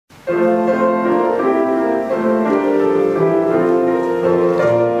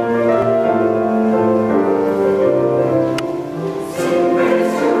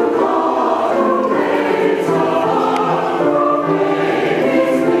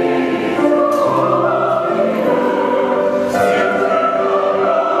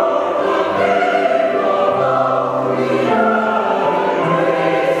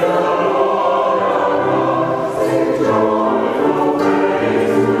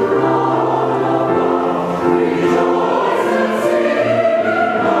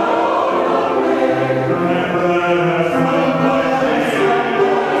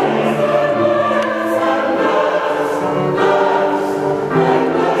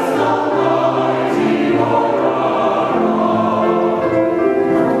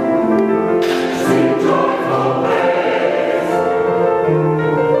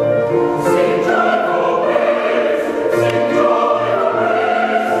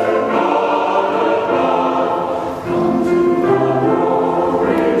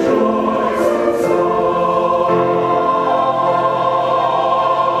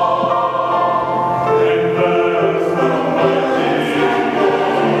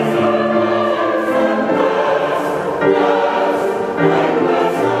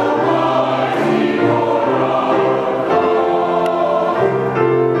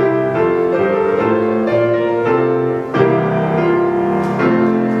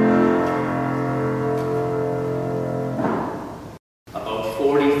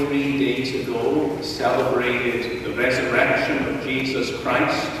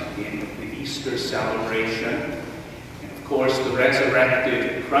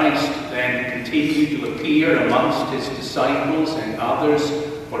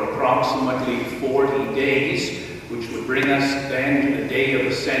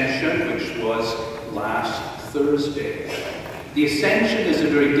The ascension is a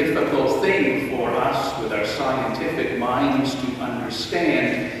very difficult thing for us with our scientific minds to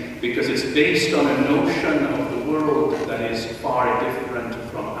understand because it's based on a notion of the world that is far different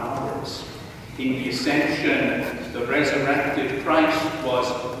from ours. In the ascension, the resurrected Christ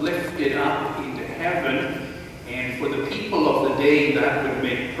was lifted up into heaven, and for the people of the day that would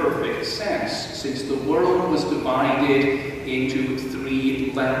make perfect sense since the world was divided into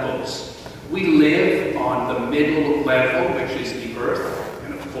three levels. We live on the middle level, which is the earth.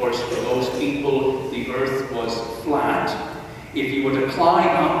 And of course, for those people, the earth was flat. If you were to climb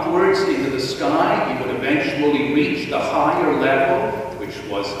upwards into the sky, you would eventually reach the higher level, which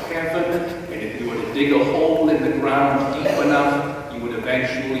was heaven. And if you were to dig a hole in the ground deep enough, you would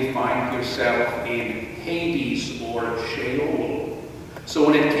eventually find yourself in Hades or Sheol. So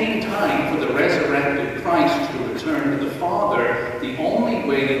when it came time for the resurrected Christ to return to the Father, the only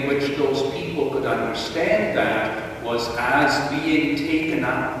way in which those people could understand that was as being taken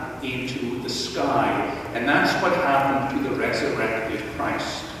up into the sky. And that's what happened to the resurrected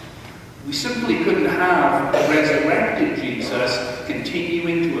Christ. We simply couldn't have the resurrected Jesus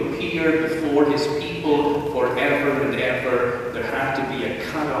continuing to appear before his people forever and ever. There had to be a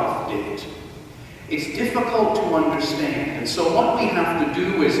cutoff date. It's difficult to understand, and so what we have to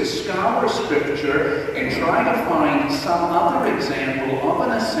do is scour Scripture and try to find some other example of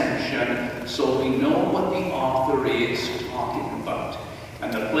an ascension so we know what the author is talking about.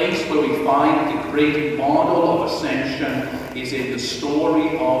 And the place where we find the great model of ascension is in the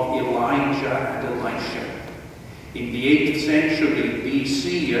story of Elijah and Elisha. In the 8th century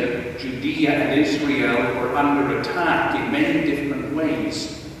BC, Judea and Israel were under attack in many different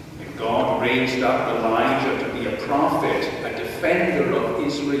ways. God raised up Elijah to be a prophet, a defender of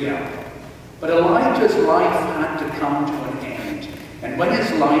Israel. But Elijah's life had to come to an end. And when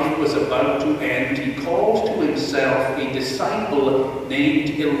his life was about to end, he called to himself a disciple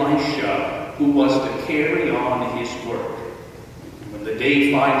named Elisha, who was to carry on his work. When the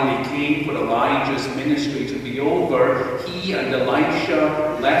day finally came for Elijah's ministry to be over, he and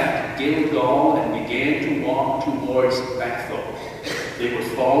Elisha left Gilgal and began to walk towards Bethel. They were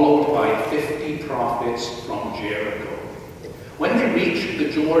followed by 50 prophets from Jericho. When they reached the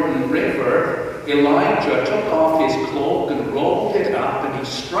Jordan River, Elijah took off his cloak and rolled it up, and he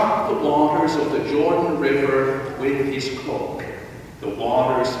struck the waters of the Jordan River with his cloak. The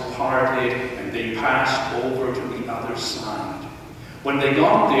waters parted, and they passed over to the other side. When they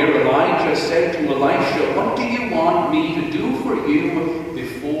got there, Elijah said to Elisha, "What do you want me to do for you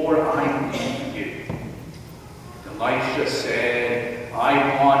before I leave you?" Elisha said,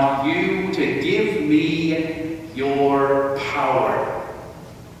 "I want you to give me your power."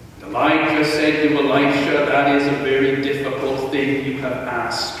 Elijah said to Elisha, "That is a very difficult thing you have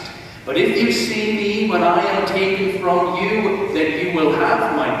asked. But if you see me when I am taken from you, then you will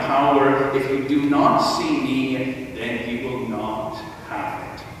have my power. If you do not see me, then you will not have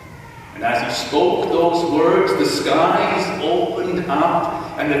it. And as he spoke those words, the skies opened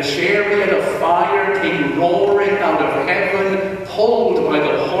up, and the chariot of fire came roaring out of heaven, pulled by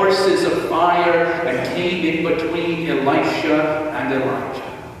the horses of fire, and came in between Elisha and Elijah.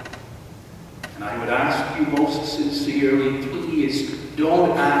 And I would ask you most sincerely, please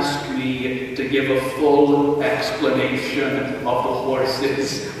don't ask me to give a full explanation of the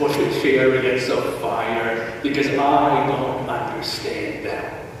horses or the chariots of fire, because I don't understand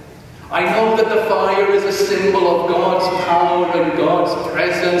them. I know that the fire is a symbol of God's power and God's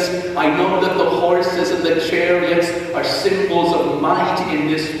presence. I know that the horses and the chariots are symbols of might in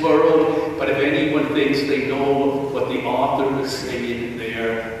this world. But if anyone thinks they know what the author is saying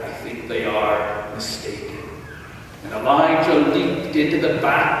there, I think they are mistaken. And Elijah leaped into the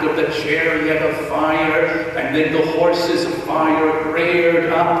back of the chariot of fire, and then the horses of fire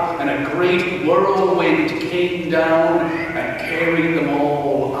reared up, and a great whirlwind came down and carried them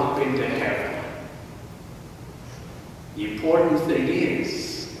all up into heaven. The important thing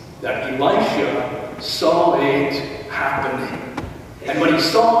is that Elisha saw it happening. And when he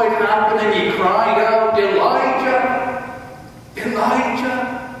saw it happening, he cried out, "Elijah!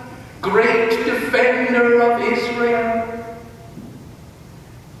 Elijah! Great defender of Israel."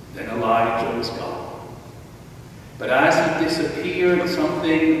 Then Elijah was gone. But as he disappeared,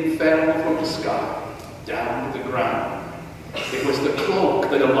 something fell from the sky down to the ground. It was the cloak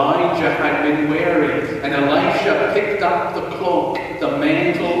that Elijah had been wearing. And Elisha picked up the cloak, the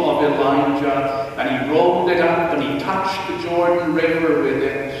mantle of Elijah, and he rolled it up and he touched the Jordan River with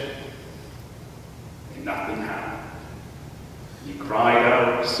it. And nothing happened. He cried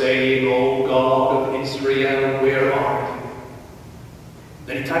out, saying, "O God of Israel, where are you?"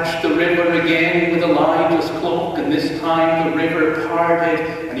 Then he touched the river again with Elijah's cloak, and this time the river parted,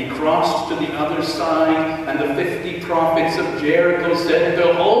 and he crossed to the other side, and the 50 prophets of Jericho said,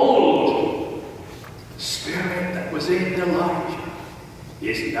 "Behold, the spirit that was in Elijah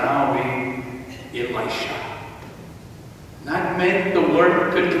is now in Elisha." And that meant the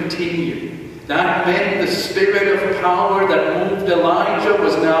work could continue. That meant the spirit of power that moved Elijah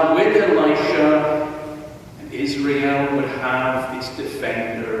was now with Elisha, and Israel would have its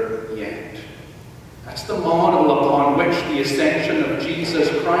defender yet. That's the model upon which the ascension of Jesus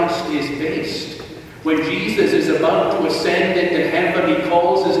Christ is based. When Jesus is about to ascend into heaven, he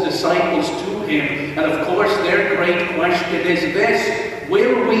calls his disciples to him. And of course, their great question is this: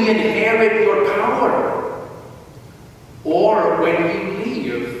 will we inherit your power? Or when you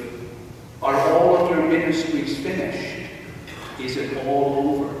leave, are all of your ministries finished? Is it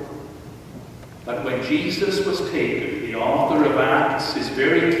all over? But when Jesus was taken, the author of Acts is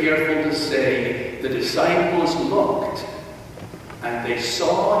very careful to say, the disciples looked and they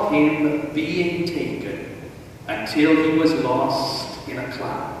saw him being taken until he was lost in a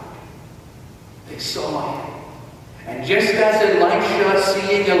cloud. They saw him. And just as Elisha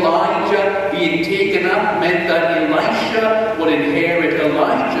seeing Elijah being taken up meant that Elisha would inherit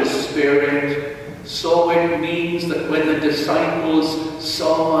Elijah's spirit, so it means that when the disciples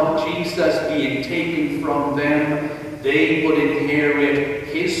saw Jesus being taken from them, they would inherit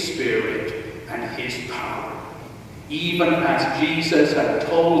his spirit and his power. Even as Jesus had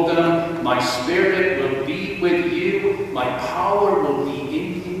told them, "My spirit will be with you, my power will be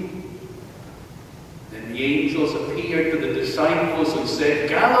in you." The angels appeared to the disciples and said,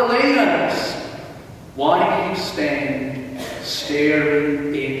 "Galileans, why do you stand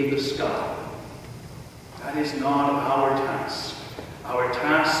staring into the sky?" That is not our task. Our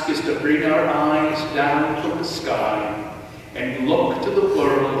task is to bring our eyes down from the sky and look to the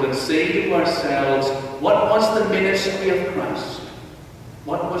world and say to ourselves, what was the ministry of Christ?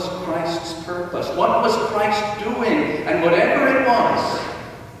 What was Christ's purpose? What was Christ doing? And whatever it was,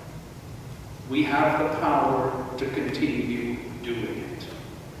 we have the power to continue doing it.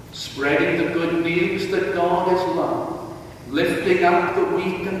 Spreading the good news that God is love. Lifting up the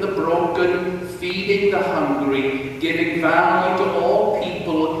weak and the broken. Feeding the hungry. Giving value to all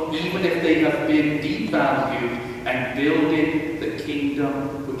people, even if they have been devalued. And building the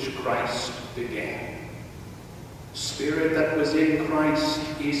kingdom which Christ began. The spirit that was in Christ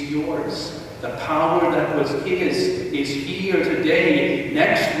is yours. The power that was his is here today.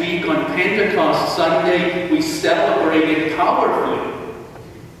 Next week on Pentecost Sunday, we celebrate it powerfully.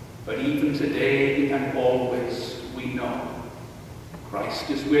 But even today and always, we know Christ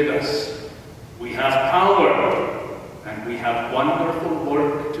is with us. We have power, and we have wonderful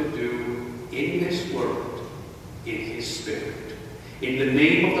work to do in this world, in his spirit. In the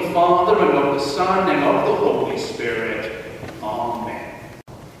name of the Father, and of the Son, and of the Holy Spirit. Amen.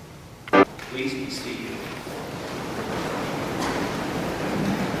 Please be seated.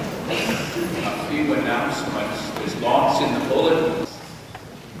 A few announcements. There's lots in the bulletins.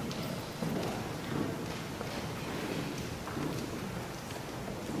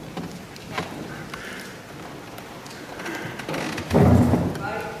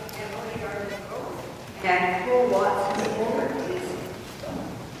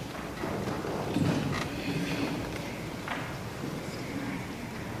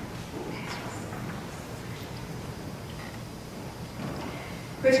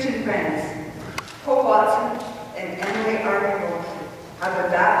 Christian friends, Paul Watson and Emily Arnold have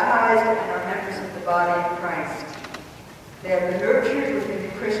been baptized and are members of the body of Christ. They have been nurtured within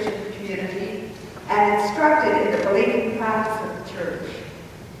the Christian community and instructed in the belief and practice of the Church.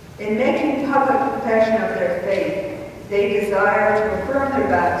 In making public profession of their faith, they desire to affirm their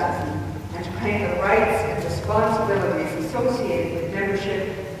baptism and to claim the rights and responsibilities associated with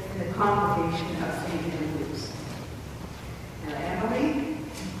membership in the congregation of St. Andrews. Now, Emily,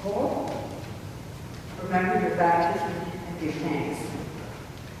 Paul, remember your baptism and give thanks.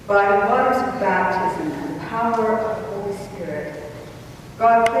 By the waters of baptism and the power of the Holy Spirit,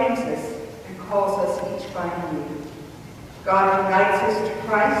 God claims us and calls us each by name. God unites us to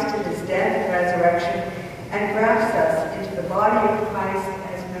Christ in his death and resurrection and grafts us into the body of Christ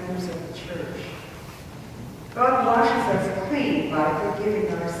as members of the Church. God washes us clean by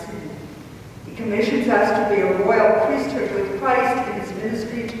forgiving our sin. He commissions us to be a royal priesthood with Christ in his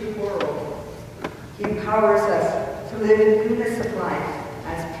ministry to the world. He empowers us to live in newness of life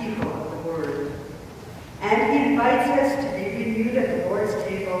as people of the Word. And he invites us to be renewed at the Lord's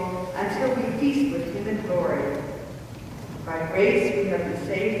table until we feast with him in glory. By grace we have been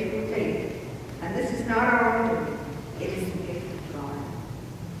saved through faith, and this is not our own doing, it is the gift of God.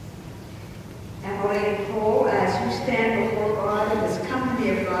 Emily and Cole, as you stand before God in this company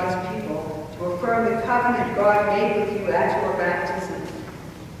of God's people, to affirm the covenant God made with you at your baptism,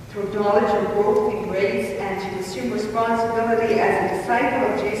 to acknowledge your growth in grace, and to assume responsibility as a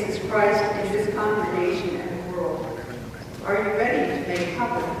disciple of Jesus Christ in this congregation and the world. Are you ready to make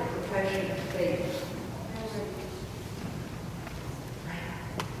public profession of faith?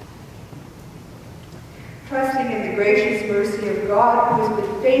 Trusting in the gracious mercy of God who has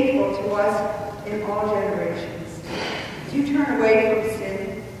been faithful to us in all generations. Do you turn away from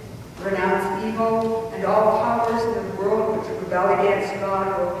sin, renounce evil and all powers in the world which rebel against God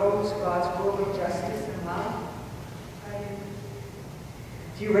or oppose God's rule of justice and love?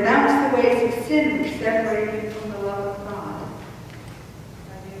 Do you renounce the ways of sin which separate you from the love of God?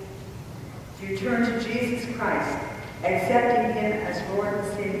 Do you turn to Jesus Christ, accepting him as Lord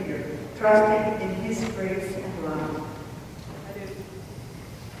and Savior, trusting in his grace and love?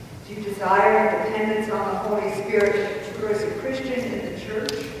 Do you desire dependence on the Holy Spirit to grow as a Christian in the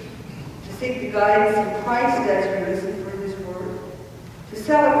Church, to seek the guidance of Christ as you listen for his word, to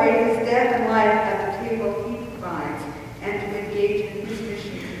celebrate his death and life at the table he provides, and to engage in his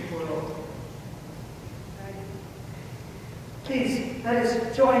mission to the world? Please, let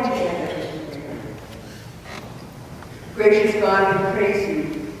us join together in prayer. Gracious God, we praise you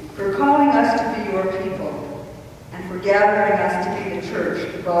for calling us to be your people, and for gathering us to be the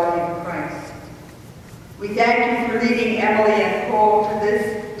Church, the body of Christ. We thank you for leading Emily and Cole to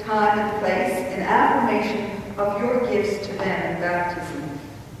this time and place in affirmation of your gifts to them in baptism.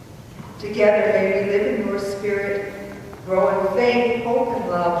 Together may we live in your spirit, grow in faith, hope, and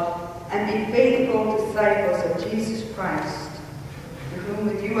love, and be faithful disciples of Jesus Christ, to whom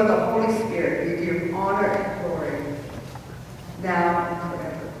with you and the Holy Spirit we give honor and glory, now and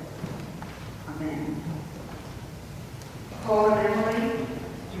forever. Amen. Paul and Emily,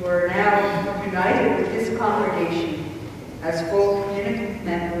 you are now united with this congregation as full community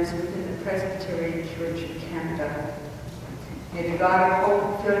members within the Presbyterian Church in Canada. May the God of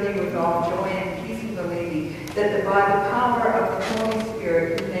hope fill you with all joy and peace in believing that by the power of the Holy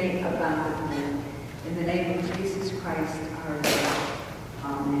Spirit you may abound in them. In the name of Jesus Christ our Lord.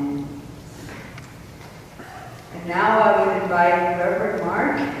 Amen. And now I would invite Reverend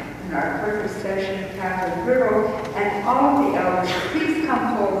Mark and our purpose session, Catherine Riddle, and all of the elders to please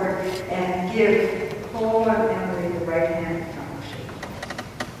come forward and give Paul and Emily the right hand of fellowship.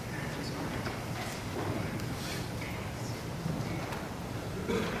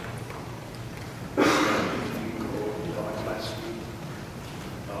 God bless you.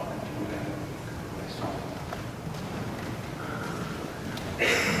 God and you bless you.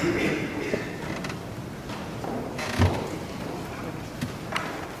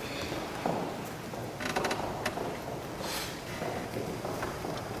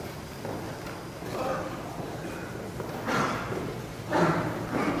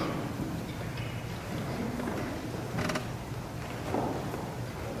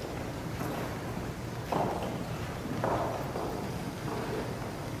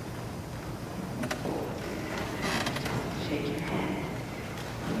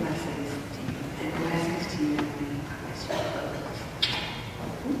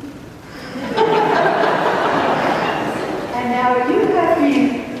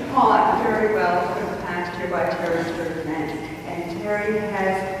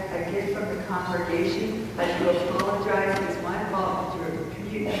 has a gift from the congregation. I do apologize. It's my fault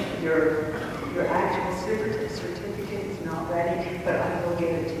that your actual certificate is not ready, but I will give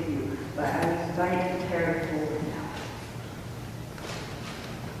it to you. But I invite Terry forward now.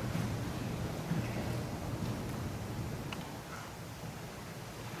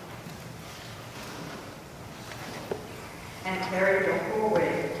 And Terry, the whole way.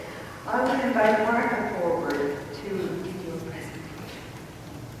 I would invite Martha forward to give you a presentation.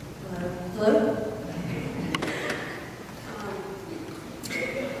 Hello?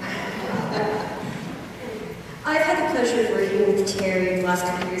 I've had the pleasure of working with Terry the last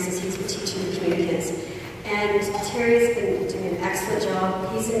couple of years as he's been teaching the communicants. And Terry's been doing an excellent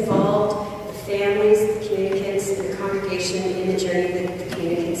job. He's involved the families, the communicants, and the congregation in the journey that the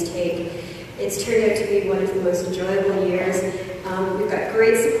communicants take. It's turned out to be one of the most enjoyable years. We've got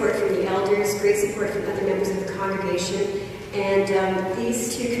great support from the elders, great support from other members of the congregation, and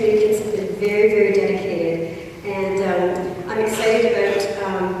these two communicants have been very, very dedicated. And I'm excited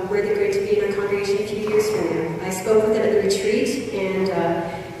about where they're going to be in our congregation a few years from now. I spoke with them at the retreat, and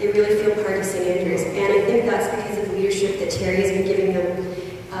they really feel part of St. Andrew's. And I think that's because of the leadership that Terry has been giving them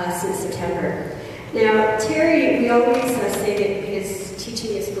since September. Now, Terry, we always say that his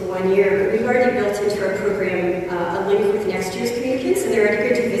teaching is for 1 year, but we've already built into our program a link with next year's communicants, and they're already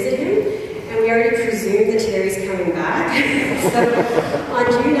going to visit him, and we already presume that Terry's coming back. So on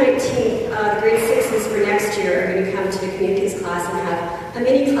June 19th, the grade 6s for next year are going to come to the communicants class and have a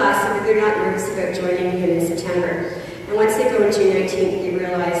mini class so that they're not nervous about joining him in September. And once they go on June 19th, they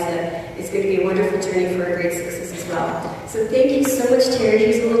realize that it's going to be a wonderful journey for our grade 6s as well. So thank you so much, Terry.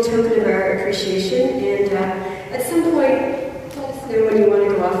 Here's a little token of our appreciation, and at some point, let us know when you want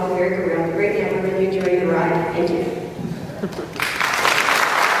to go off the merry-go-round. But right now, we're really enjoying the ride. Thank you.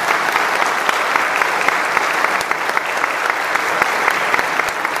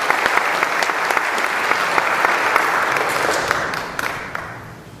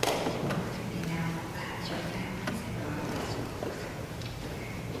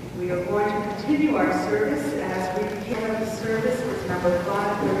 We are going to continue our service as we begin with the service with number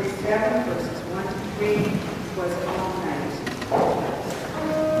 537, verses 1 to 3, was all night.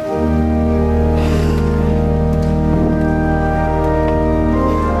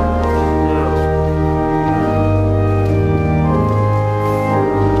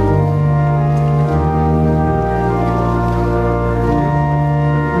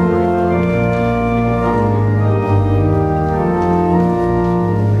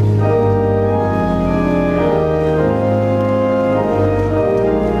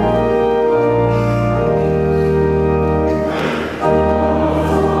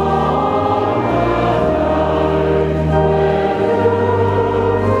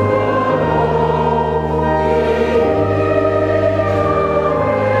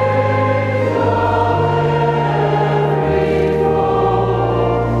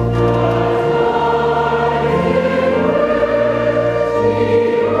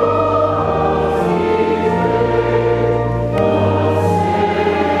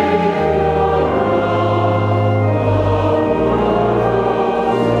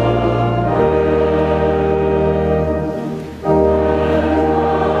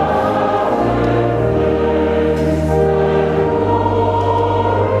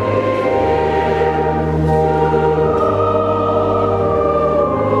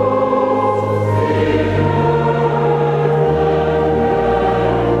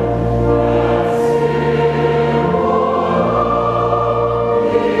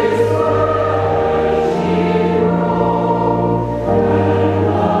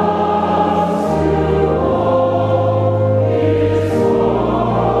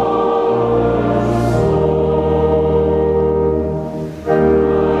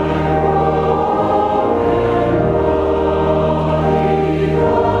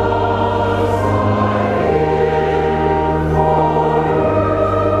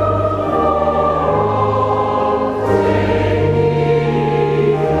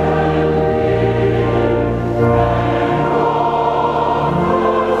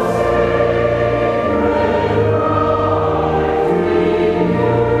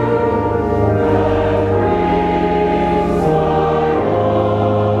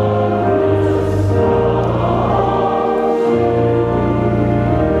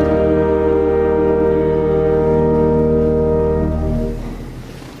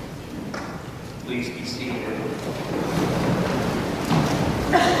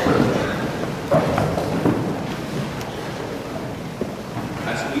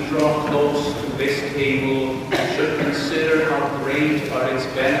 draw close to this table, we should consider how great are its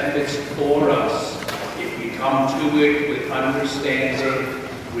benefits for us if we come to it with understanding,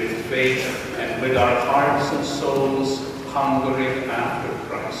 with faith, and with our hearts and souls hungering after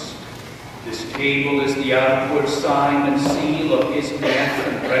Christ. This table is the outward sign and seal of his death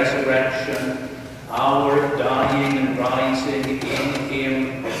and resurrection, our dying and rising in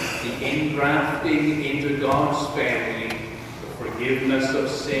him, the engrafting into God's family, the forgiveness of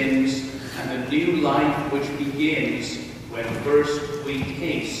sins, and the new life which begins when first we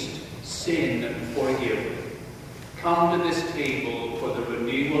taste sin forgiven. Come to this table for the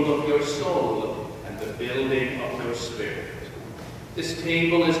renewal of your soul and the building of your spirit. This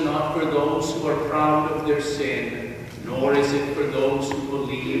table is not for those who are proud of their sin, nor is it for those who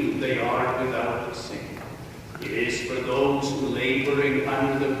believe they are without sin. It is for those who, laboring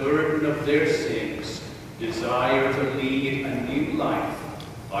under the burden of their sins, desire to lead a new life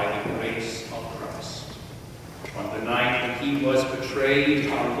by the grace of Christ. On the night that he was betrayed,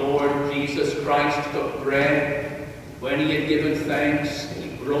 our Lord Jesus Christ took bread. When he had given thanks, he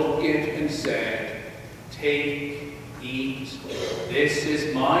broke it and said, "Take, eat, this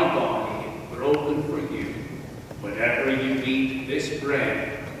is my body broken for you. Whenever you eat this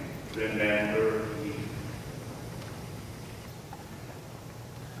bread, remember me."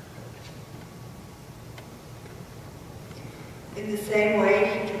 In the same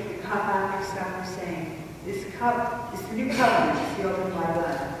way, he took the cup after supper, saying, "This cup is the new covenant sealed in my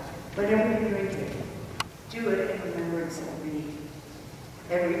blood. Whenever you drink it, do it in remembrance of me."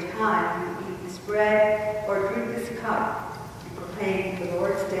 Every time you eat this bread or drink this cup, you proclaim the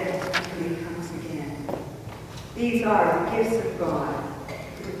Lord's death until he comes again. These are the gifts of God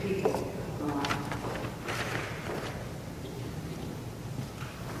to the people of God.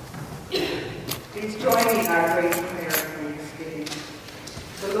 Please join me in our great prayer of thanksgiving.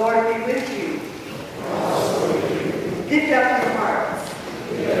 The Lord be with you. Lift up your hearts.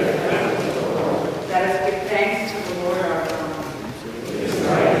 Let us give thanks to the Lord our God.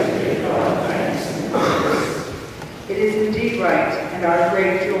 It is indeed right and our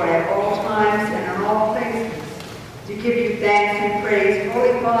great joy at all times and in all places to give you thanks and praise,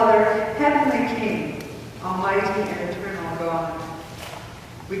 Holy Father, Heavenly King, Almighty and eternal God.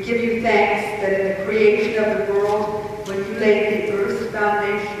 We give you thanks that in the creation of the world, when you laid the earth's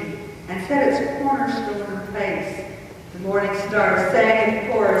foundation and set its cornerstone in place, the morning stars sang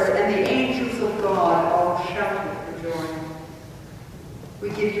in chorus and the angels of God all shouted for joy. We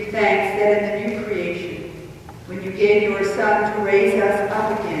give you thanks that in the new creation, when you gave your Son to raise us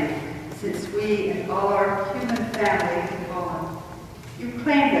up again, since we and all our human family had fallen, you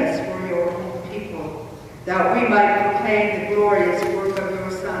claimed us for your own people, that we might proclaim the glorious work of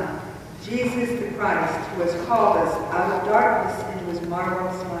your Son, Jesus the Christ, who has called us out of darkness into his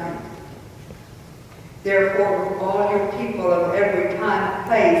marvelous light. Therefore, with all your people of every time and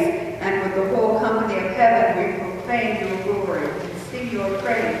place, and with the whole company of heaven, we proclaim your glory and sing your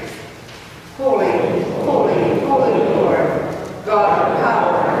praise. Holy, holy, holy Lord, God of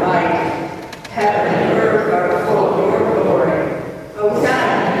power and might, heaven and earth are full of your glory.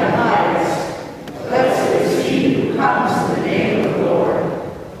 Hosanna in the highest. Blessed is he who comes in the name of the Lord.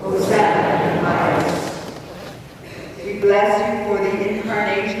 Hosanna in the highest. We bless you for the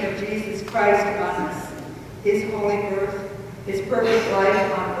incarnation of Jesus Christ among us, his holy birth, his perfect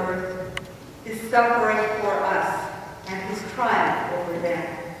life on earth, his suffering for us, and his triumph over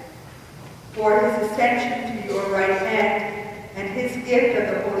death, for his ascension to your right hand, and his gift of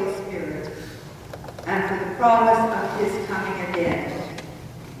the Holy Spirit, and for the promise of his coming again.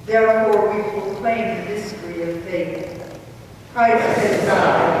 Therefore we proclaim the mystery of faith. Christ has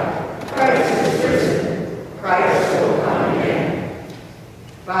died, Christ is risen, Christ will come again.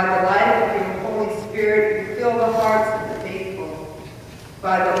 By the light of your Holy Spirit, you fill the hearts of the faithful.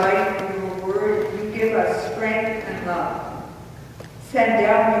 By the light of your word, you give us strength and love. Send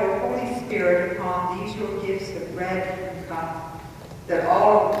down your Holy Spirit upon these your gifts of bread and cup, that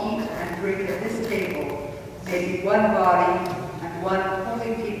all who eat and drink at this table may be one body and one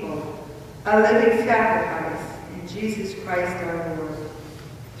holy people, a living sacrifice in Jesus Christ our Lord.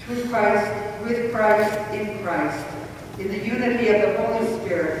 Through Christ, with Christ, in the unity of the Holy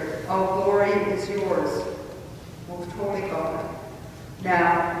Spirit, all glory is yours, most holy God,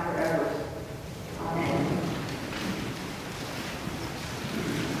 now and forever. Amen.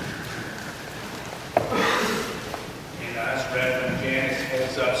 And as Reverend Janice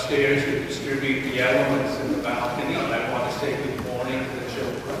heads upstairs to distribute the elements in the balcony, I want to say good morning to the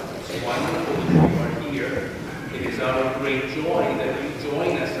children. It's wonderful that you are here. It is our great joy that you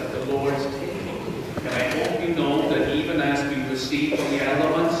join us at the Lord's table. And I hope you know that even as we receive the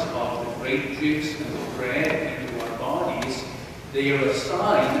elements of the grape juice and the bread into our bodies, they are a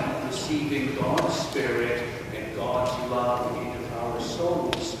sign of receiving God's Spirit and God's love into our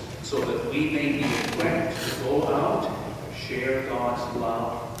souls, so that we may be equipped to go out and share God's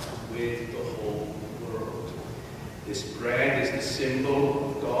love with the whole world. This bread is the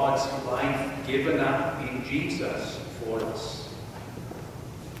symbol of God's life given up in Jesus for us.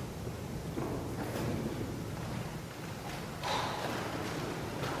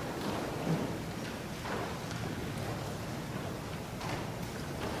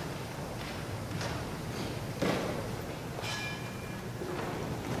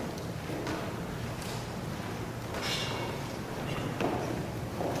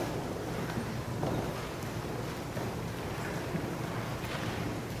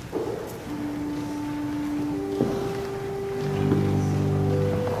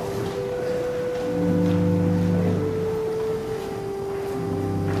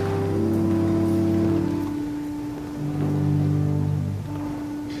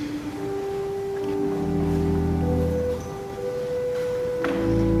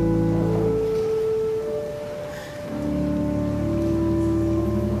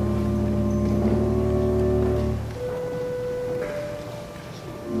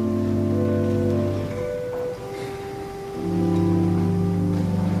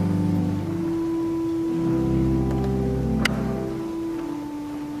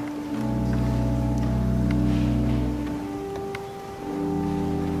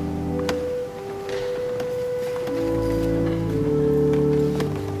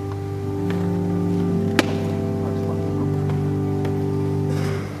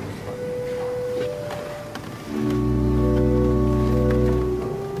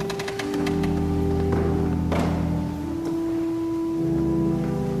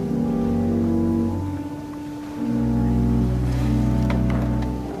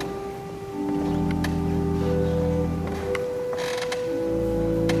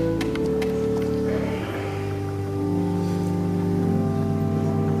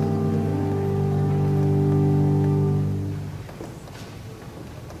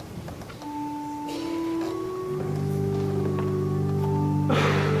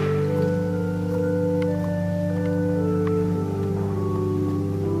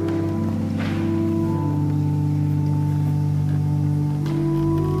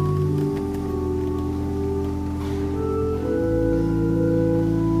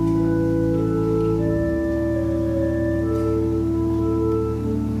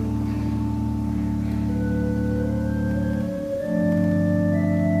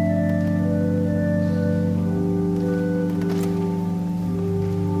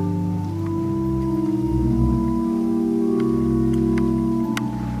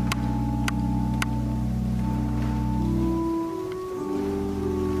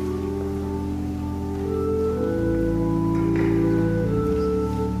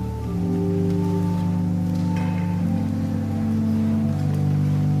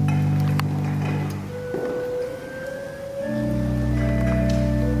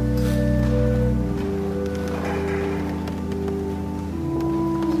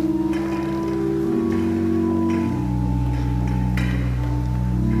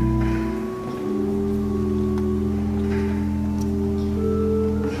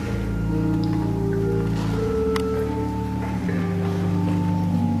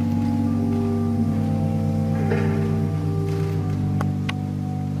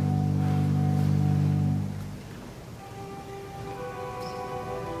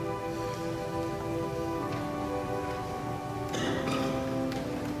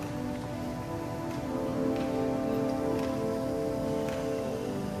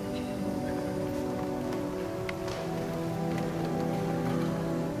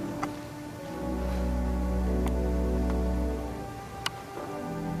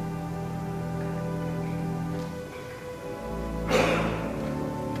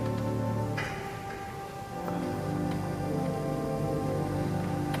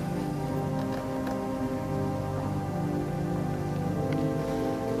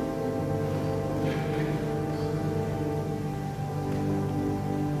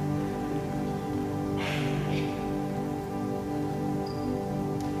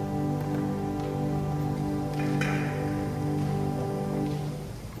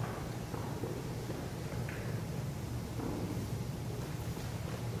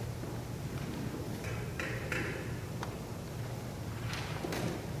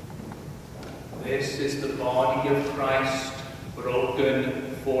 This is the body of Christ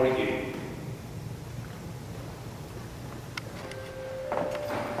broken for you.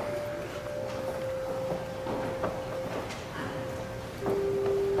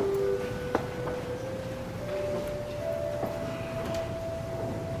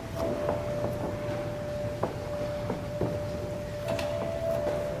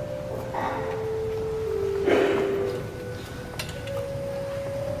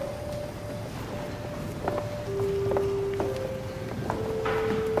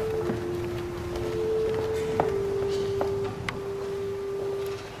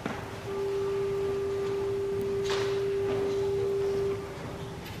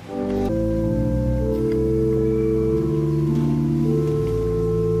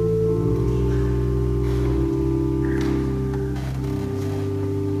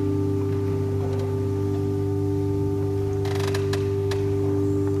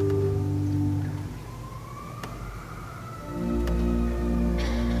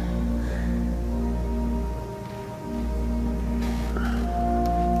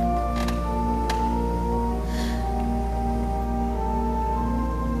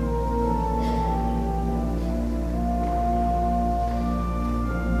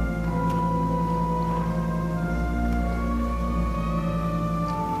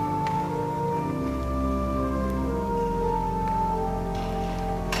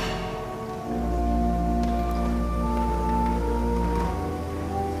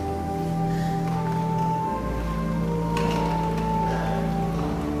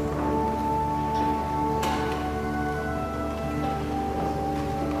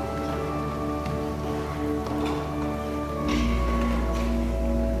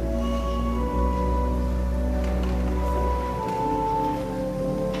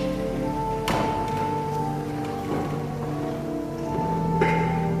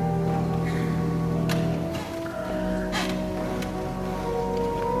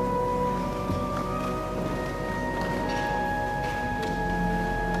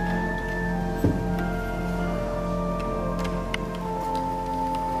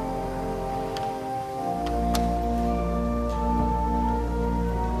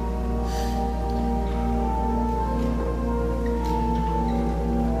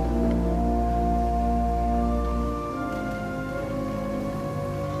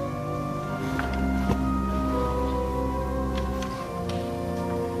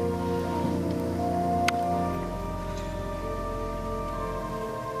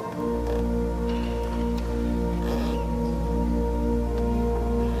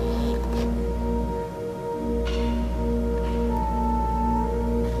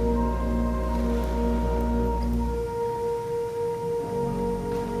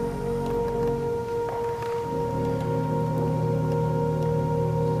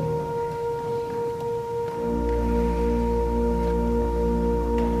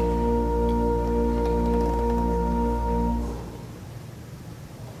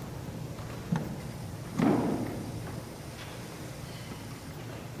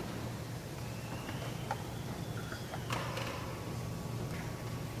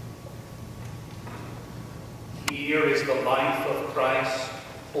 the life of Christ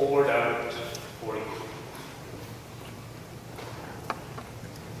poured out for you.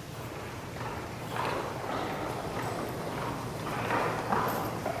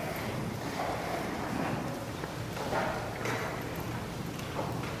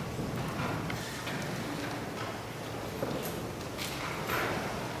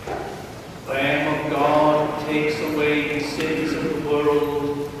 Lamb of God, takes away the sins of the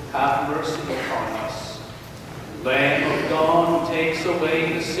world, have mercy upon us. Lamb of God, takes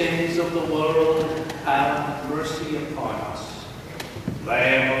away the sins of the world, have mercy upon us.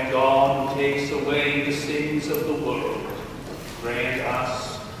 Lamb of God, takes away the sins of the world, grant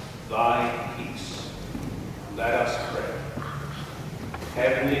us thy peace. Let us pray.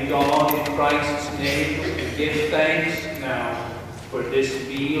 Heavenly God, in Christ's name, we give thanks now for this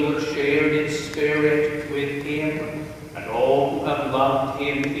meal shared in spirit with him and all who have loved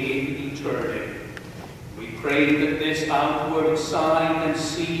him in eternity. We pray that this outward sign and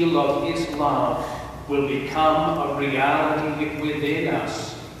seal of his love will become a reality within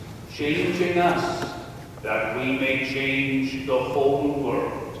us, changing us, that we may change the whole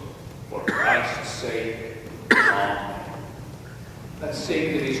world. For Christ's sake, amen. Let's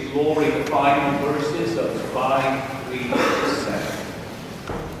sing to his glory the final verses of 5:3-7.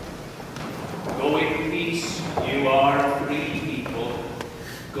 Go in peace, you are free people.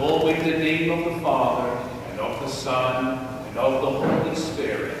 Go in the name of the Father, and of the Son, and of the Holy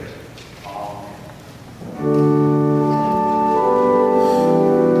Spirit.